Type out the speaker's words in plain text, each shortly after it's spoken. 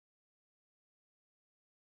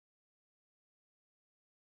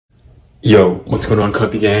Yo, what's going on,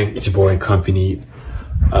 Comfy Gang? It's your boy, Comfy NEET.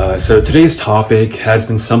 So today's topic has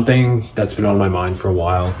been something that's been on my mind for a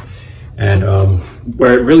while. And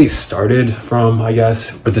where it really started from, I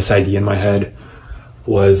guess, with this idea in my head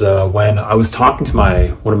was when I was talking to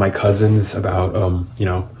one of my cousins about,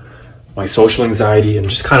 my social anxiety and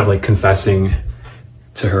just kind of like confessing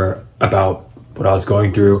to her about what I was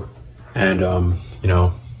going through. And,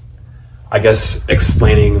 I guess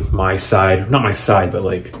explaining my side, not my side, but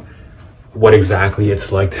like what exactly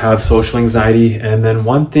it's like to have social anxiety. And then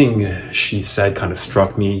one thing she said kind of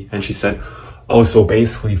struck me, and she said, oh, so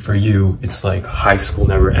basically for you, it's like high school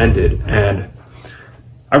never ended. And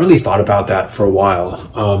I really thought about that for a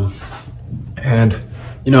while. I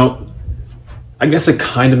guess it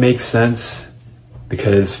kind of makes sense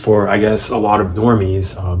because for, I guess, a lot of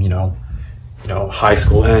normies, high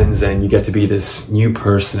school ends and you get to be this new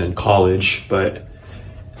person in college. But,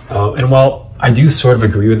 and while I do sort of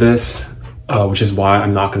agree with this, which is why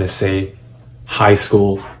I'm not going to say high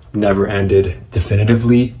school never ended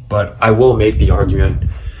definitively, but I will make the argument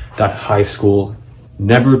that high school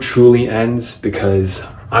never truly ends, because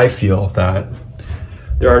I feel that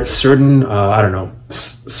there are certain,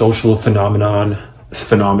 social phenomena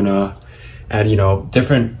and,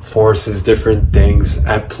 different forces, different things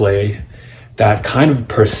at play that kind of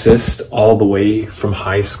persist all the way from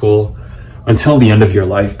high school until the end of your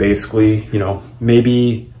life, basically.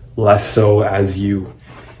 Maybe less so as you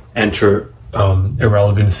enter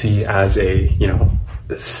irrelevancy as a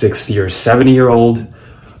 60 or 70-year-old,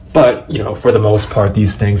 but for the most part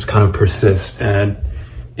these things kind of persist. And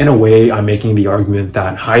in a way, I'm making the argument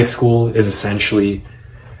that high school is essentially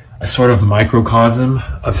a sort of microcosm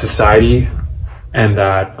of society, and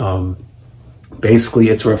that basically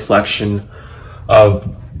it's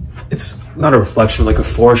not a reflection, like a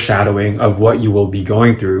foreshadowing of what you will be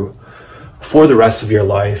going through for the rest of your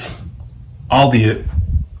life, albeit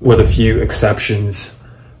with a few exceptions.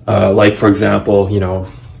 Like, for example,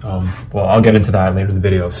 I'll get into that later in the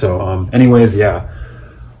video. So anyways, yeah.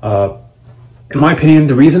 In my opinion,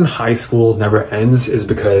 the reason high school never ends is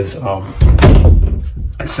because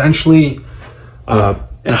essentially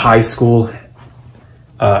in high school,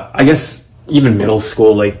 I guess even middle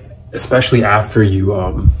school, like especially after you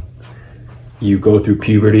go through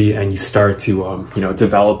puberty and you start to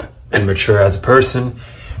develop and mature as a person,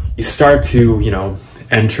 you start to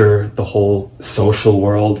enter the whole social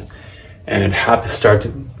world and have to start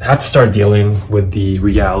dealing with the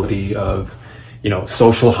reality of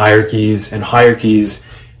social hierarchies and hierarchies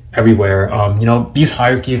everywhere. These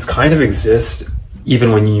hierarchies kind of exist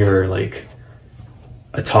even when you're like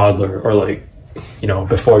a toddler or like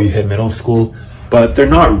before you hit middle school, but they're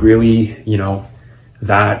not really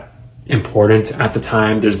that important at the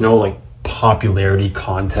time. There's no like popularity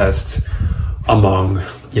contests among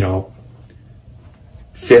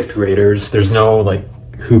fifth graders. There's no like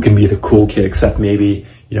who can be the cool kid, except maybe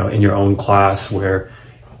in your own class where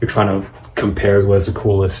you're trying to compare who has the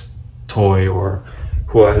coolest toy or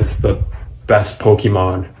who has the best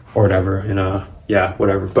Pokemon or whatever. And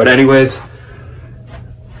whatever. But anyways,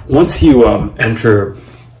 once you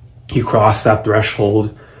you cross that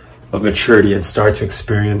threshold of maturity and start to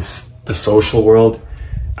experience the social world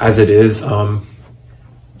as it is, you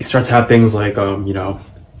start to have things like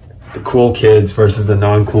the cool kids versus the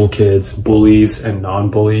non-cool kids, bullies and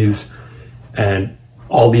non-bullies, and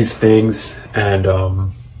all these things. And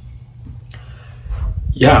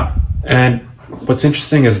and what's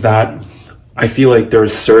interesting is that I feel like there are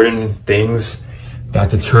certain things that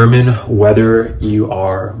determine whether you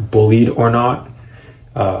are bullied or not.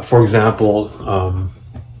 For example,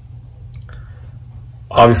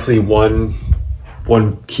 obviously one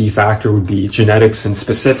key factor would be genetics, and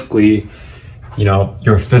specifically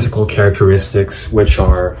your physical characteristics, which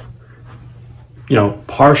are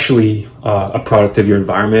partially a product of your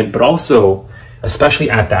environment, but also especially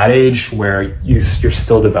at that age where you're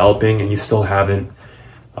still developing and you still haven't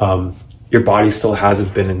your body still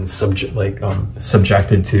hasn't been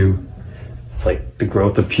subjected to like the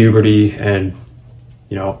growth of puberty and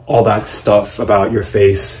all that stuff about your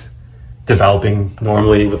face developing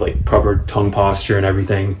normally with like proper tongue posture and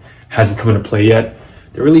everything hasn't come into play yet.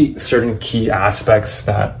 There are really certain key aspects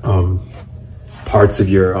that parts of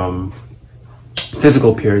your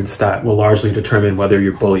physical appearance that will largely determine whether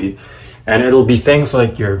you're bullied. And it'll be things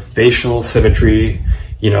like your facial symmetry,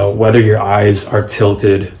 whether your eyes are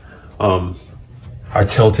tilted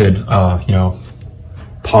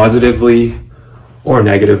positively or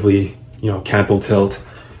negatively, canthal tilt.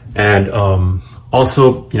 And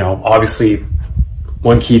also, obviously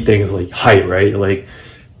one key thing is like height, right? Like,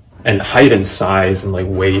 and height and size and like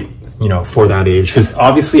weight, you know, for that age, because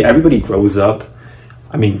obviously everybody grows up.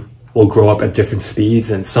 I mean, will grow up at different speeds,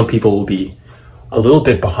 and some people will be a little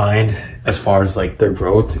bit behind as far as like their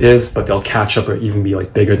growth is, but they'll catch up or even be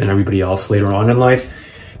like bigger than everybody else later on in life.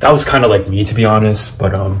 That was kind of like me, to be honest.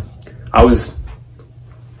 But I'm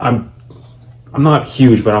not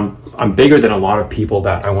huge, but I'm bigger than a lot of people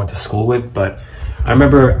that I went to school with. But I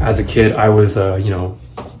remember as a kid, I was you know,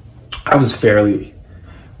 I was fairly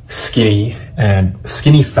skinny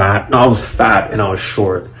fat. No, I was fat and I was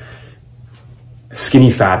short.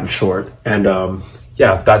 Skinny, fat, and short. And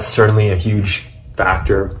yeah, that's certainly a huge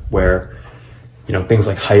factor where, you know, things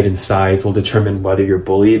like height and size will determine whether you're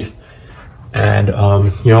bullied. And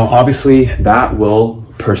you know, obviously that will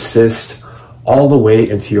persist all the way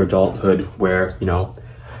into your adulthood, where, you know,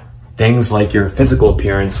 things like your physical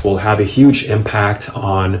appearance will have a huge impact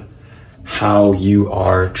on how you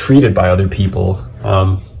are treated by other people.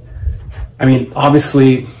 I mean,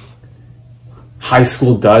 obviously high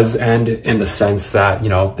school does end in the sense that, you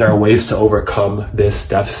know, there are ways to overcome this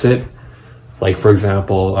deficit. Like, for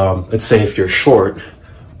example, let's say if you're short,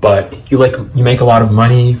 but you make a lot of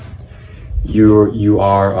money, you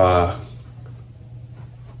are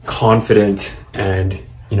confident, and,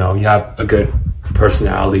 you know, you have a good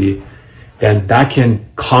personality, then that can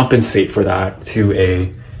compensate for that to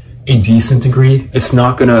a decent degree. It's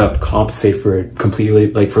not gonna compensate for it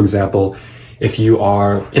completely. Like, for example, if you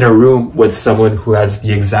are in a room with someone who has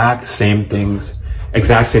the exact same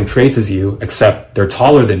traits as you, except they're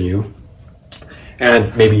taller than you,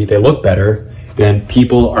 and maybe they look better, then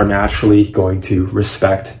people are naturally going to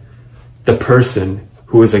respect the person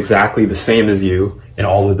who is exactly the same as you in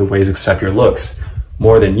all of the ways except your looks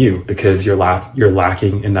more than you, because you're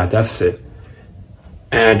lacking in that deficit.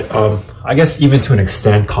 And I guess even to an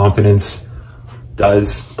extent, confidence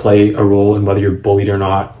does play a role in whether you're bullied or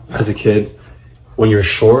not as a kid when you're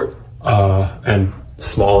short and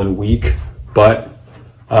small and weak. But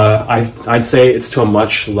I'd say it's to a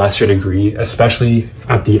much lesser degree, especially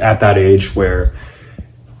at that age where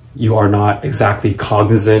you are not exactly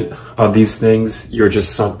cognizant of these things. You're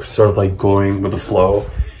just sort of like going with the flow,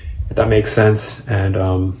 if that makes sense. And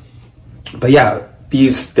but yeah,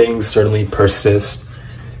 these things certainly persist,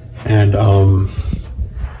 and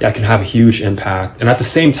yeah, it can have a huge impact. And at the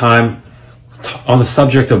same time, on the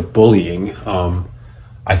subject of bullying,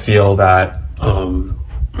 I feel that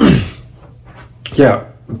yeah,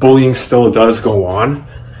 bullying still does go on.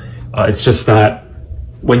 It's just that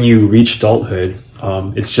when you reach adulthood,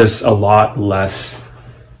 it's just a lot less.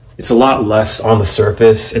 It's a lot less on the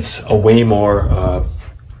surface. It's a way more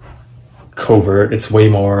covert. It's way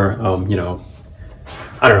more, you know,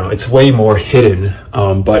 I don't know. It's way more hidden.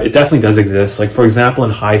 But it definitely does exist. Like, for example,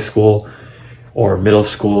 in high school or middle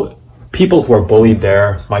school, people who are bullied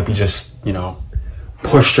there might be just, you know,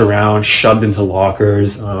 pushed around, shoved into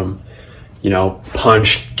lockers, you know,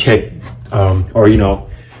 punched, kicked, or, you know,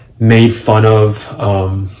 made fun of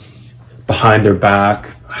behind their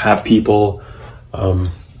back, have people,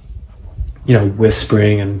 you know,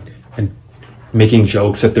 whispering and making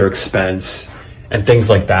jokes at their expense and things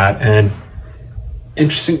like that. And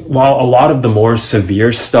interesting, while a lot of the more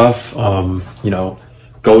severe stuff, you know,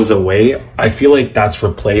 goes away, I feel like that's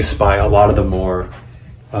replaced by a lot of the more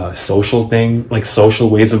social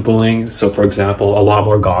ways of bullying. So, for example, a lot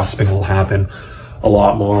more gossiping will happen, a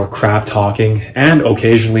lot more crap talking, and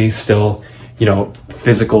occasionally still, you know,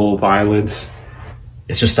 physical violence.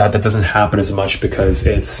 It's just that doesn't happen as much because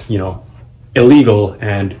it's, you know, illegal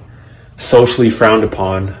and socially frowned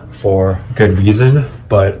upon for good reason.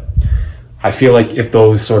 But I feel like if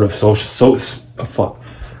those sort of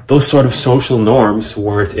social norms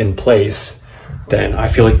weren't in place, then I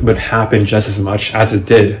feel like it would happen just as much as it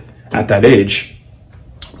did at that age.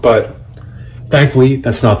 But thankfully,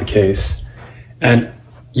 that's not the case. And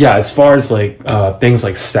yeah, as far as like things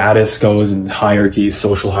like status goes and hierarchies,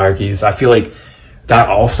 social hierarchies, I feel like that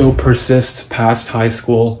also persists past high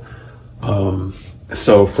school.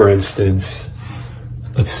 So for instance,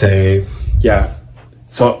 let's say, yeah.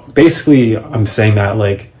 So basically I'm saying that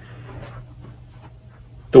like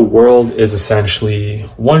the world is essentially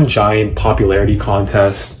one giant popularity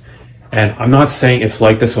contest. And I'm not saying it's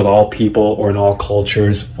like this with all people or in all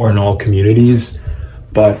cultures or in all communities,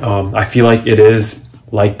 but I feel like it is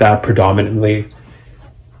like that predominantly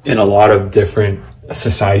in a lot of different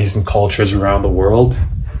societies and cultures around the world.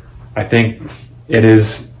 I think it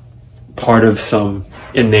is part of some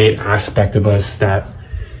innate aspect of us that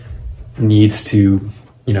needs to,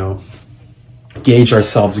 you know, gauge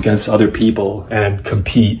ourselves against other people and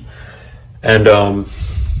compete. And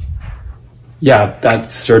yeah,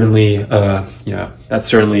 that's certainly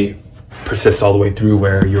persists all the way through,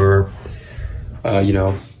 where you're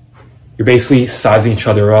you're basically sizing each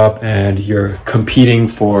other up and you're competing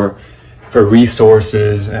for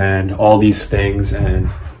resources and all these things and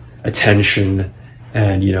attention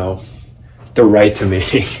and the right to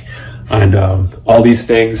me and all these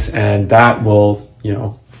things, and that will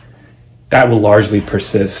largely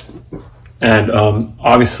persist. And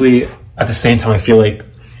obviously at the same time, I feel like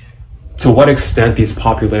to what extent these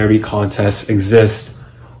popularity contests exist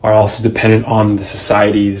are also dependent on the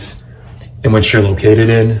societies in which you're located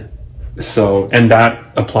in. So, and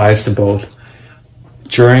that applies to both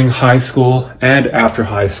during high school and after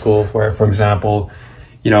high school, where, for example,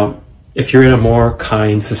 if you're in a more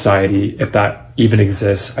kind society, if that even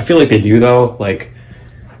exists, I feel like they do though, like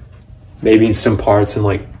maybe in some parts in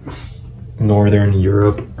like Northern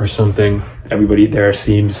Europe or something, everybody there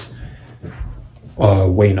seems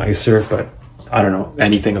way nicer, but I don't know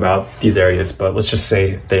anything about these areas, but let's just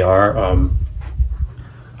say they are.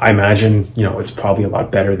 I imagine, it's probably a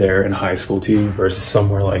lot better there in high school too, versus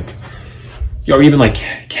somewhere like, or even like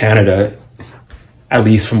Canada, at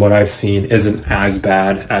least from what I've seen, isn't as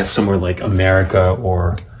bad as somewhere like America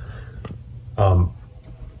or,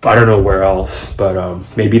 I don't know where else, but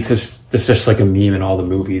maybe it's just like a meme in all the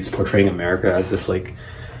movies portraying America as this like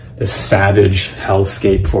this savage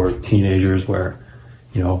hellscape for teenagers where,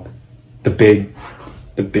 the big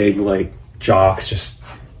like jocks just,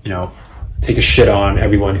 take a shit on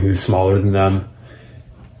everyone who's smaller than them.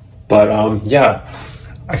 But yeah,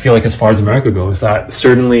 I feel like as far as America goes, that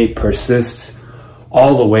certainly persists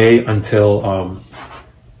all the way until,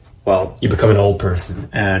 well, you become an old person.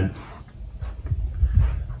 And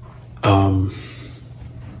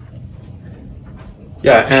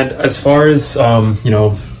yeah, and as far as, and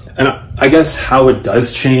I guess how it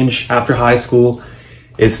does change after high school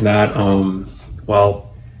is that,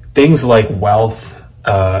 well, things like wealth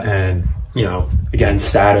and, again,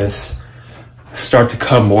 status start to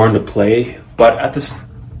come more into play. But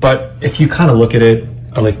if you kind of look at it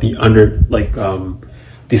like the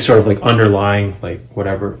sort of like underlying, like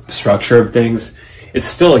whatever structure of things, it's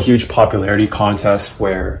still a huge popularity contest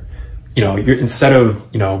where, you're instead of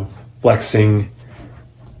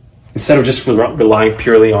just relying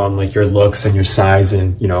purely on like your looks and your size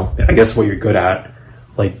and, I guess what you're good at,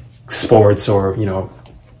 like sports or,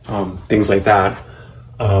 things like that,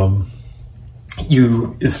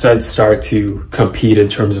 you instead start to compete in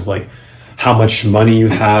terms of like how much money you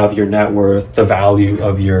have, your net worth, the value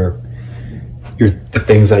of the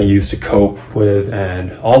things that you use to cope with,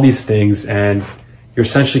 and all these things, and you're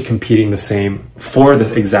essentially competing for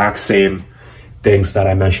the exact same things that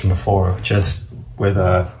I mentioned before, just with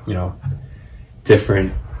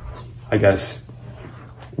different, I guess,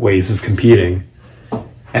 ways of competing.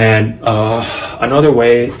 And another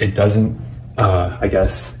way it doesn't, I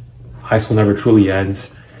guess, high school never truly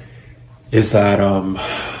ends, is that,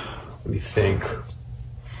 let me think.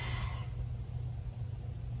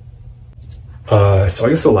 So I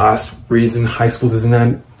guess the last reason high school doesn't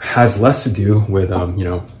end has less to do with,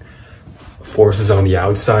 forces on the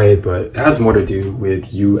outside, but it has more to do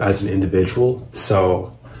with you as an individual.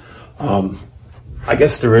 So, I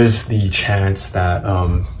guess there is the chance that,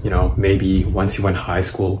 maybe once you went to high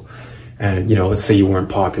school and, let's say you weren't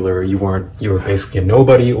popular, you were basically a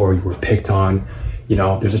nobody, or you were picked on,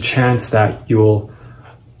 there's a chance that you'll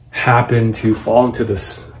happen to fall into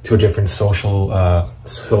a different social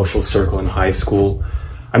circle in high school.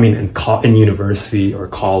 I mean, in university or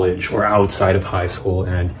college or outside of high school,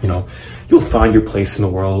 and, you'll find your place in the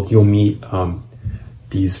world. You'll meet,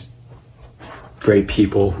 these great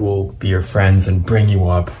people who will be your friends and bring you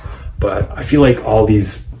up. But I feel like all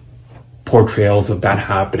these portrayals of that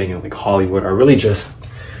happening in like Hollywood are really just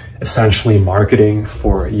essentially marketing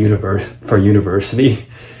for university.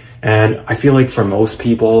 And I feel like for most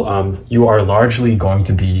people, you are largely going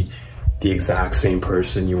to be the exact same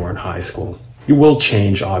person you were in high school. You will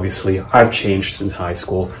change, obviously. I've changed since high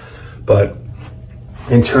school, but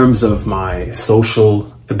in terms of my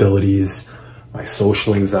social abilities, my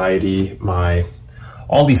social anxiety,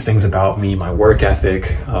 all these things about me, my work ethic,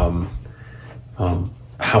 how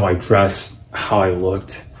I dressed, how I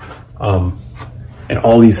looked, and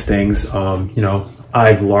all these things,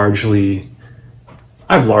 I've largely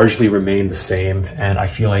remained the same, and I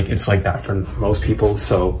feel like it's like that for most people.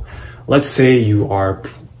 So let's say you are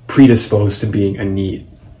predisposed to being a NEET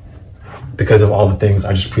because of all the things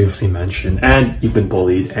I just previously mentioned, and you've been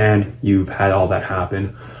bullied and you've had all that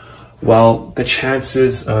happen. Well, the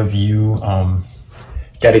chances of you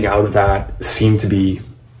getting out of that seem to be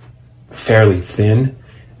fairly thin,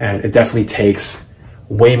 and it definitely takes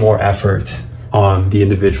way more effort on the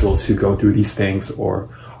individuals who go through these things or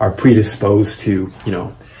are predisposed to,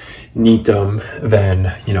 NEETdom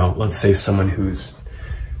than, let's say someone who's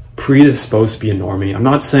predisposed to be a normie. I'm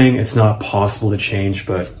not saying it's not possible to change,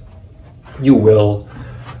 but you will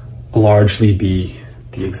largely be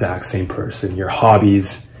the exact same person. Your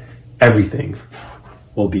hobbies, everything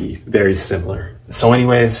will be very similar. So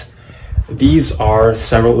anyways, these are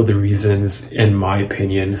several of the reasons, in my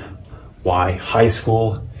opinion, why high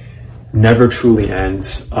school never truly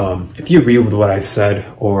ends. If you agree with what I've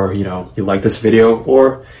said, or you like this video,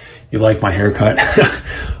 or you like my haircut,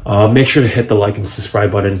 make sure to hit the like and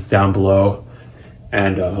subscribe button down below.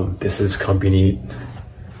 And this is Company Neat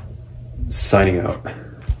signing out.